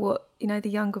about what, the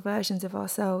younger versions of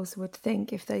ourselves would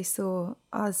think if they saw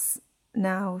us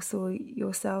now, saw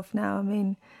yourself now. I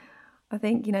mean, I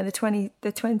think, the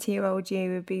 20-year-old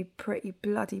you would be pretty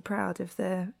bloody proud of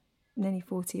the nearly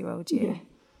 40-year-old you.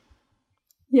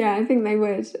 Yeah, I think they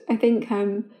would. I think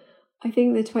the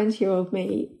 20-year-old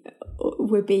me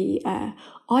would be,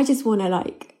 I just want to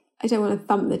I don't want to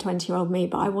thump the 20-year-old me,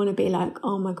 but I want to be like,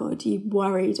 oh my God, you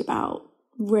worried about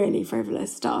really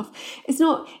frivolous stuff. It's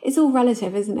all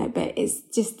relative, isn't it? But it's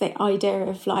just the idea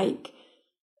of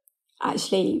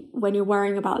actually, when you're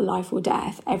worrying about life or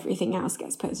death, everything else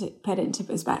gets put into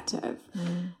perspective.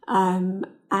 And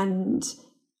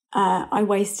I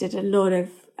wasted a lot of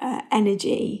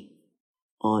energy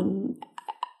on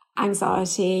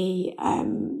anxiety,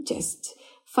 just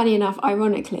funny enough,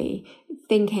 ironically,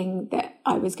 thinking that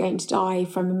I was going to die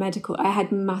from I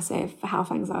had massive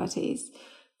health anxieties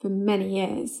for many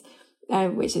years,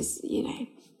 which is,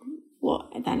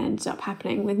 what then ended up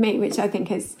happening with me, which I think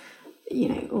is,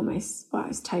 it's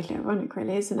totally ironic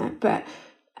really, isn't it? But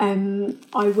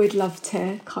I would love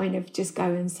to kind of just go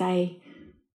and say,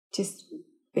 just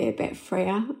be a bit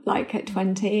freer, at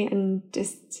 20, and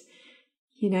just,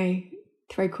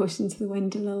 throw caution to the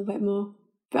wind a little bit more.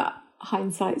 But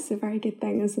hindsight's a very good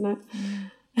thing, isn't it?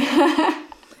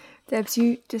 Debs,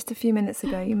 just a few minutes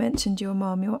ago, you mentioned your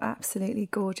mum, your absolutely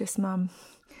gorgeous mum.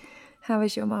 How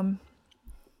is your mum?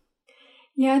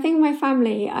 Yeah, I think my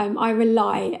family, I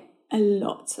rely a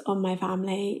lot on my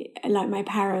family, like my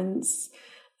parents.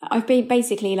 I've been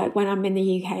basically, when I'm in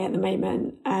the UK at the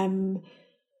moment,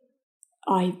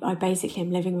 I basically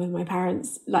am living with my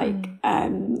parents.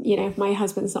 If my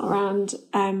husband's not around,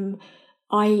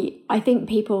 I think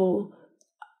people,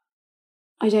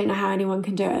 I don't know how anyone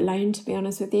can do it alone, to be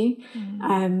honest with you.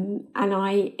 And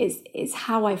it's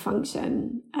how I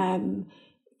function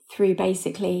through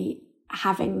basically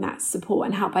having that support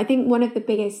and help. I think one of the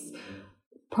biggest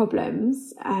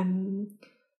problems, and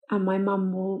my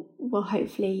mum will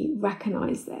hopefully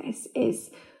recognise this,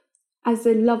 is as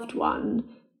a loved one,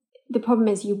 the problem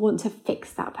is you want to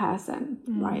fix that person,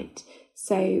 right?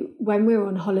 So when we were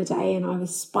on holiday and I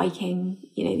was spiking,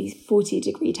 these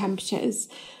 40-degree temperatures,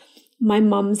 my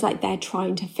mum's there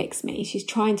trying to fix me. She's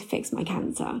trying to fix my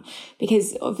cancer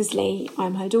because obviously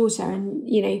I'm her daughter, and,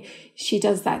 she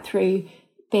does that through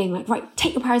being like, right,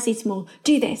 take your paracetamol,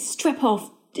 do this, strip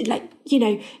off,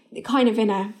 kind of in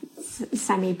a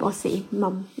semi-bossy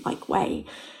mum-like way.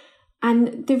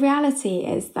 And the reality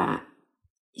is that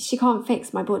she can't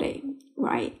fix my body,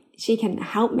 right? She can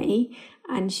help me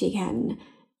and she can,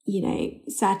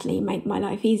 certainly make my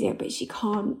life easier, but she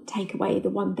can't take away the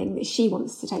one thing that she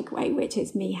wants to take away, which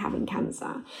is me having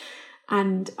cancer.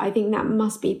 And I think that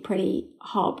must be pretty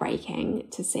heartbreaking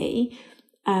to see.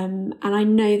 And I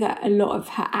know that a lot of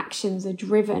her actions are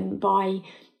driven by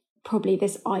probably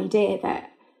this idea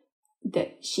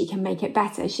that she can make it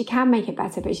better. She can make it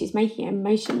better, but she's making it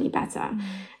emotionally better.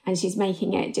 And she's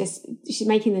making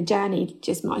the journey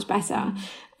just much better.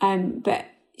 But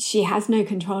she has no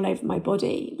control over my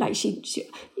body.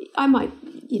 I might,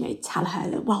 tell her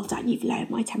that, well done, you've lowered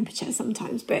my temperature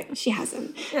sometimes, but she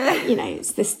hasn't.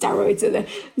 It's the steroids or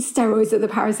the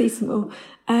paracetamol.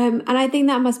 And I think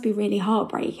that must be really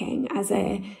heartbreaking as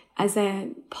a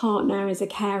partner, as a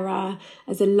carer,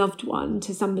 as a loved one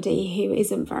to somebody who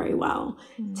isn't very well,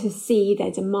 to see their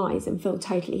demise and feel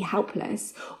totally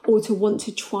helpless, or to want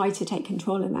to try to take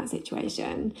control in that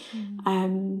situation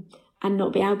and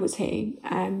not be able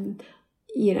to.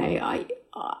 you know,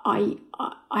 I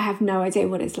have no idea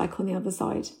what it's like on the other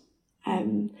side.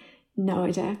 No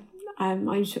idea.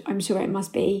 I'm sure it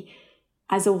must be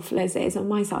as awful as it is on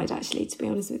my side, actually, to be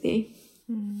honest with you.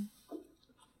 Mm.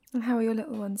 And how are your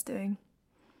little ones doing?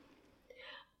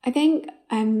 I think,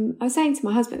 I was saying to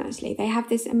my husband, actually, they have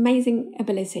this amazing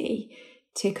ability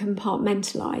to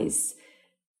compartmentalise,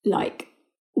 like,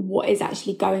 what is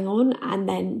actually going on and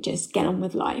then just get on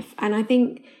with life. And I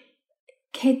think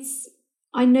kids,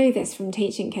 I know this from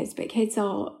teaching kids, but kids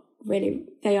are really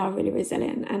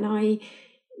resilient. And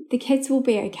the kids will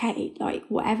be okay. Like,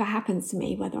 whatever happens to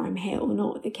me, whether I'm here or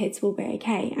not, the kids will be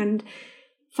okay. And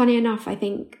funny enough, I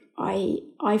think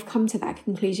I've come to that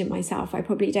conclusion myself. I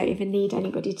probably don't even need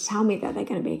anybody to tell me that they're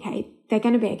going to be okay. They're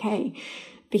going to be okay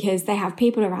because they have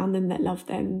people around them that love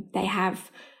them. They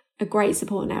have a great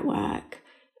support network.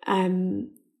 And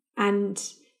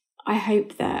I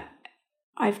hope that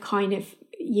I've kind of,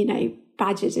 you know,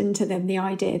 badgered into them the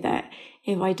idea that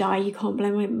if I die, you can't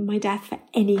blame my death for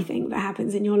anything that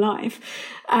happens in your life.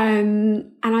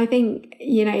 And I think,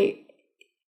 you know,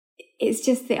 it's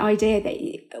just the idea that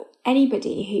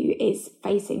anybody who is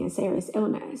facing a serious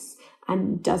illness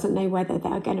and doesn't know whether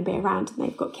they're going to be around and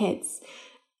they've got kids,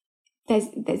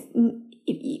 if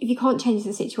you can't change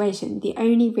the situation, the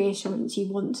only reassurance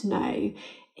you want to know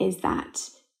is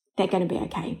that they're going to be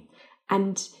okay.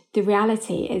 And the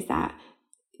reality is that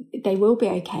they will be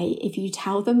okay if you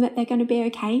tell them that they're going to be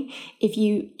okay. If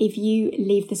you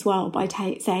leave this world by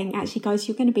saying, actually, guys,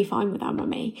 you're going to be fine without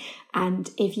mummy. And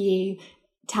if you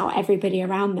tell everybody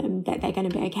around them that they're going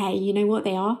to be okay, you know what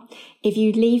they are. If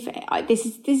you leave, this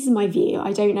is my view.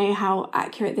 I don't know how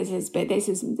accurate this is, but this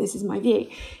is my view.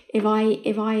 If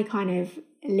I kind of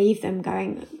leave them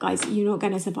going, guys, you're not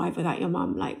going to survive without your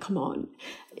mum, like, come on,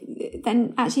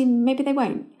 then actually maybe they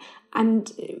won't.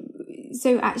 And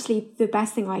so actually the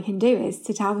best thing I can do is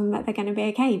to tell them that they're going to be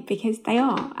okay, because they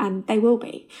are, and they will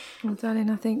be. Well, darling,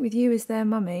 I think with you as their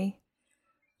mummy,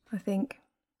 I think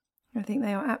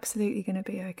they are absolutely going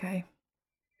to be okay.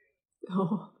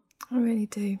 Oh, I really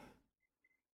do.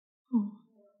 Oh,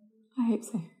 I hope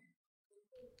so.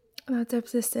 Now,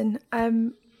 Debs, listen,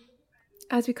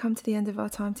 as we come to the end of our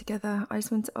time together, I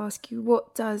just want to ask you,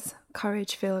 what does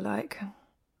courage feel like?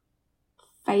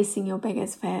 Facing your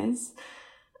biggest fears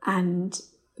and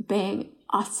being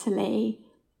utterly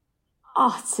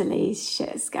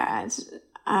shit scared,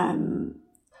 and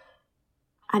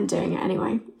doing it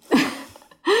anyway.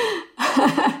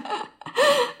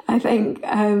 I think,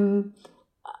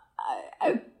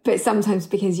 but sometimes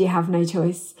because you have no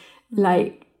choice,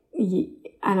 like,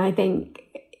 and I think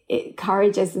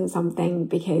courage isn't something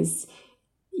because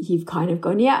you've kind of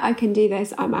gone, yeah, I can do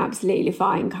this, I'm absolutely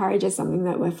fine. Courage is something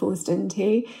that we're forced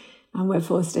into, and we're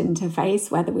forced into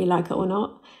face, whether we like it or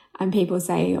not. And people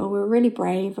say, oh, we're really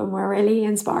brave and we're really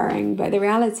inspiring, but the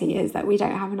reality is that we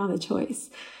don't have another choice.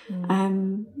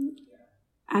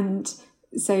 And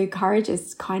so courage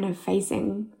is kind of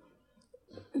facing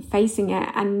it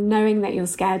and knowing that you're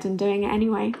scared and doing it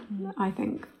anyway, I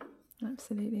think.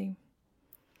 Absolutely.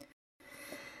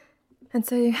 And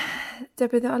so,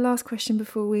 Deborah, our last question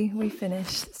before we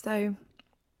finish. So,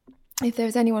 if there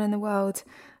was anyone in the world,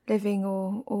 living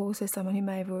or also someone who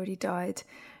may have already died,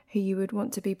 who you would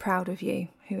want to be proud of you,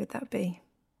 who would that be?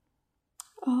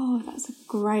 Oh, that's a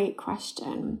great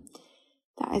question.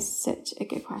 That is such a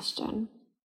good question.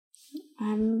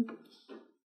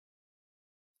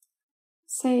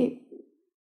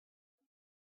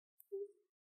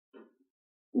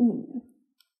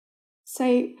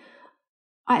 So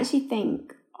I actually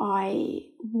think I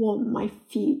want my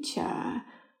future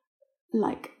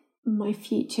grandkids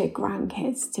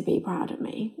to be proud of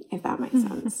me, if that makes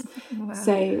sense. Wow.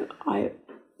 So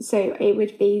it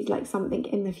would be like something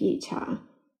in the future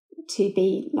to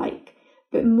be like,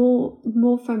 but more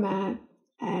from a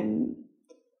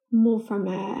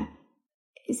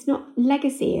it's not,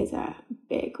 legacy is a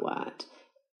big word,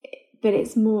 but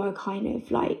it's more a kind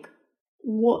of like,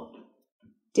 what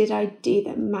did I do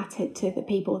that mattered to the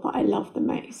people that I love the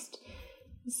most?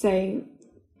 So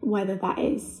whether that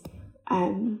is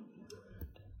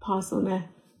pass on a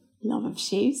love of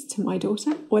shoes to my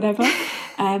daughter, whatever,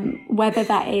 whether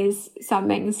that is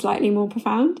something slightly more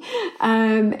profound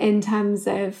in terms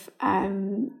of,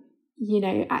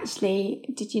 actually,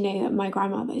 did you know that my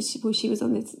grandmother, she was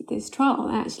on this trial,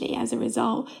 and actually as a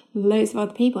result, loads of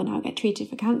other people now get treated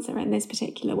for cancer in this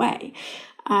particular way.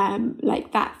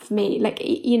 Like that for me, like,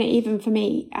 even for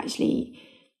me, actually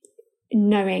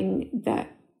knowing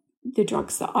that the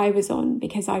drugs that I was on,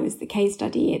 because I was the case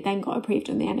study, it then got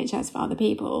approved on the NHS for other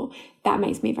people. That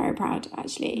makes me very proud,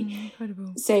 actually.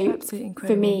 Incredible. So absolutely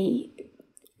incredible. For me,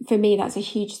 for me, that's a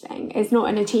huge thing. It's not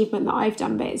an achievement that I've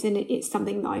done, but it's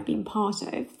something that I've been part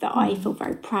of, that I feel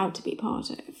very proud to be part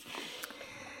of.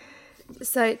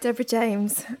 So, Deborah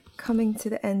James, coming to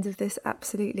the end of this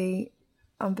absolutely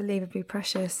unbelievably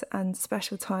precious and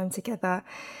special time together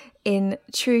in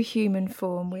true human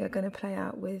form, we are going to play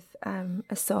out with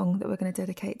a song that we're going to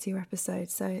dedicate to your episode.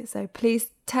 So please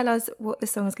tell us what the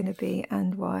song is going to be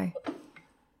and why.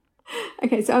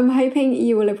 Okay, so I'm hoping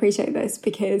you will appreciate this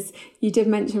because you did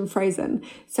mention Frozen.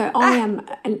 So I am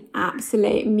an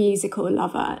absolute musical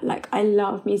lover. Like, I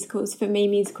love musicals. For me,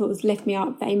 musicals lift me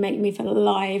up. They make me feel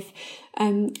alive.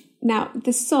 Now,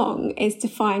 the song is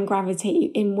Defying Gravity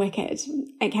in Wicked,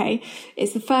 okay?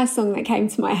 It's the first song that came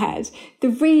to my head. The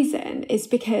reason is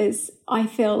because I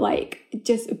feel like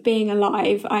just being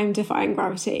alive, I'm defying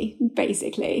gravity,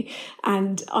 basically.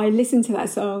 And I listen to that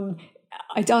song,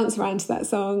 I dance around to that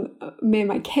song, me and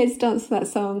my kids dance to that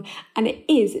song, and it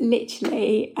is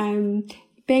literally...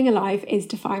 being alive is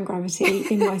defying gravity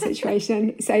in my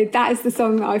situation. So that is the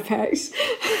song that I picked.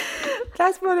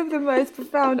 That's one of the most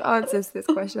profound answers to this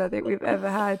question I think we've ever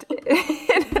had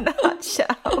in a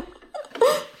nutshell.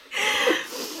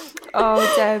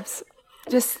 Oh, Debs,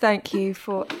 just thank you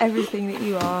for everything that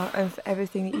you are and for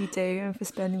everything that you do and for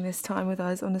spending this time with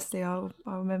us. Honestly, I'll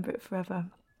remember it forever.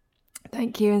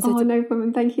 Thank you. And so no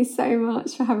problem. Thank you so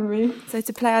much for having me. So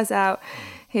to play us out,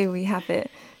 here we have it.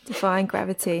 Defying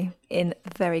Gravity in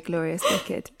Very Glorious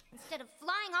Wicked. Instead of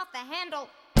flying off the handle,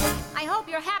 I hope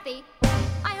you're happy.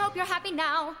 I hope you're happy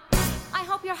now. I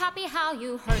hope you're happy how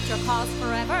you hurt your cause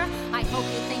forever. I hope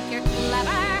you think you're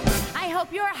clever. I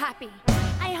hope you're happy.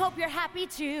 I hope you're happy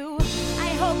too. I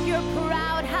hope you're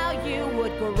proud how you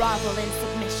would grovel in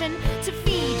submission to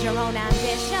feed your own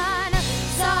ambition.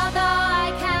 So though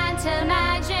I can't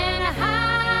imagine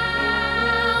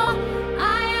how,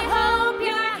 I hope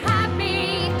you're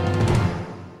happy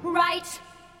right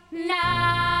now.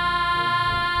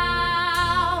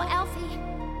 Elfie,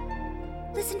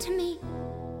 listen to me.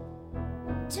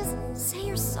 Just say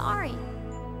you're sorry.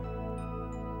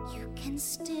 You can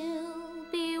still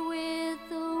be with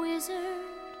the wizard.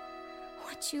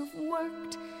 What you've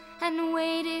worked and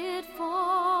waited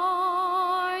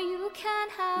for, you can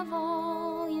have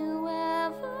all you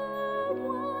ever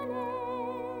wanted.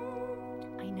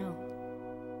 I know,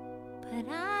 but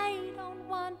I don't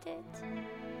want it.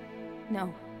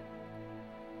 No,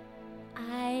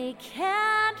 I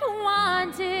can't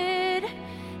want it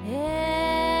anymore.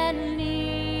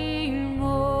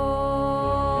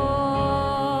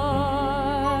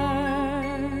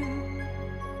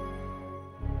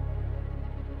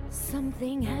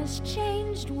 Something has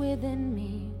changed within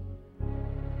me.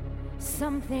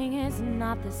 Something is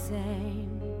not the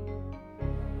same.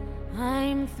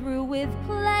 I'm through with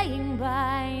playing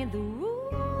by the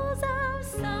rules of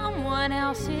someone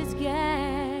else's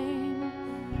game.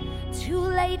 Too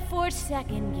late for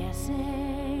second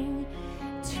guessing.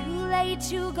 Too late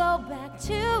to go back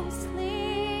to sleep.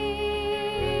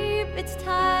 It's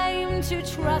time to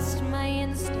trust my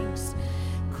instincts,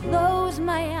 close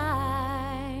my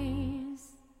eyes,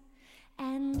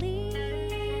 and leap.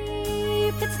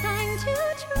 It's time to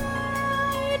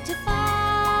try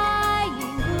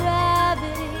defying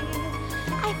gravity.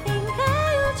 I think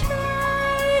I'll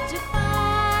try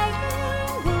defying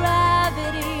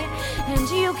gravity, and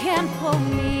you can't pull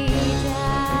me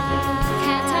down.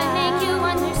 Can't I make you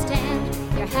understand?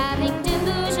 You're having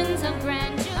delusions of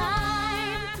grandeur.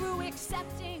 I'm through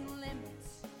accepting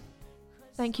limits.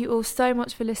 Thank you all so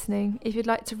much for listening. If you'd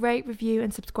like to rate, review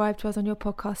and subscribe to us on your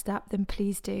podcast app, then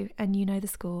please do. And you know the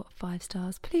score, 5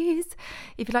 stars, please.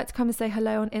 If you'd like to come and say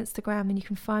hello on Instagram, then you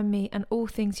can find me and all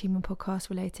things human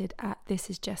podcast related at This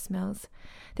Is Jess Mills.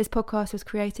 This podcast was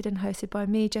created and hosted by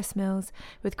me, Jess Mills,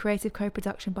 with creative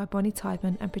co-production by Bonnie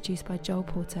Tideman and produced by Joel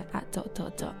Porter at ...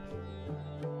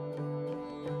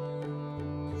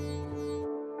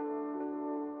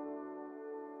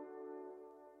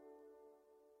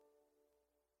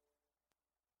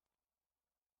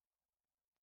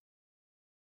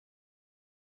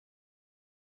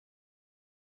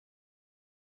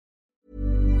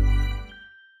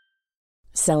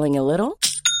 Selling a little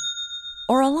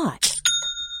or a lot?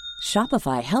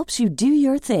 Shopify helps you do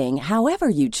your thing however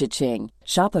you cha-ching.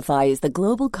 Shopify is the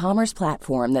global commerce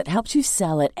platform that helps you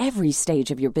sell at every stage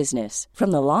of your business.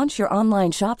 From the launch your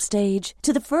online shop stage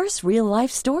to the first real-life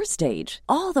store stage,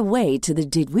 all the way to the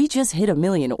did we just hit a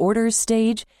million orders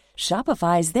stage.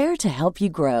 Shopify is there to help you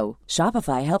grow.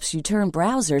 Shopify helps you turn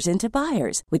browsers into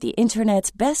buyers with the internet's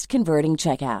best converting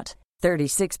checkout.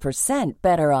 36%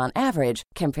 better on average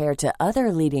compared to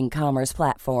other leading commerce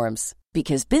platforms.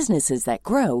 Because businesses that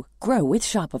grow, grow with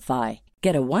Shopify.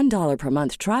 Get a $1 per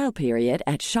month trial period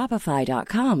at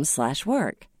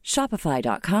shopify.com/work.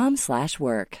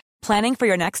 Shopify.com/work. Planning for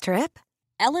your next trip?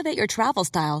 Elevate your travel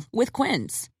style with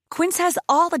Quince. Quince has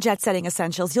all the jet-setting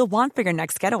essentials you'll want for your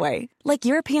next getaway, like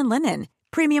European linen,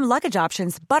 premium luggage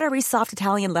options, buttery soft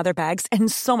Italian leather bags,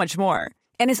 and so much more.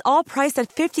 And is all priced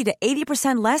at 50 to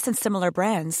 80% less than similar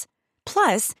brands.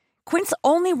 Plus, Quince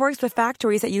only works with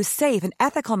factories that use safe and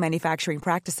ethical manufacturing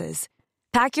practices.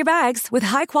 Pack your bags with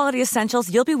high-quality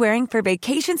essentials you'll be wearing for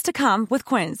vacations to come with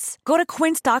Quince. Go to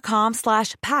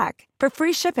quince.com/pack for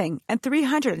free shipping and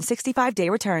 365-day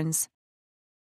returns.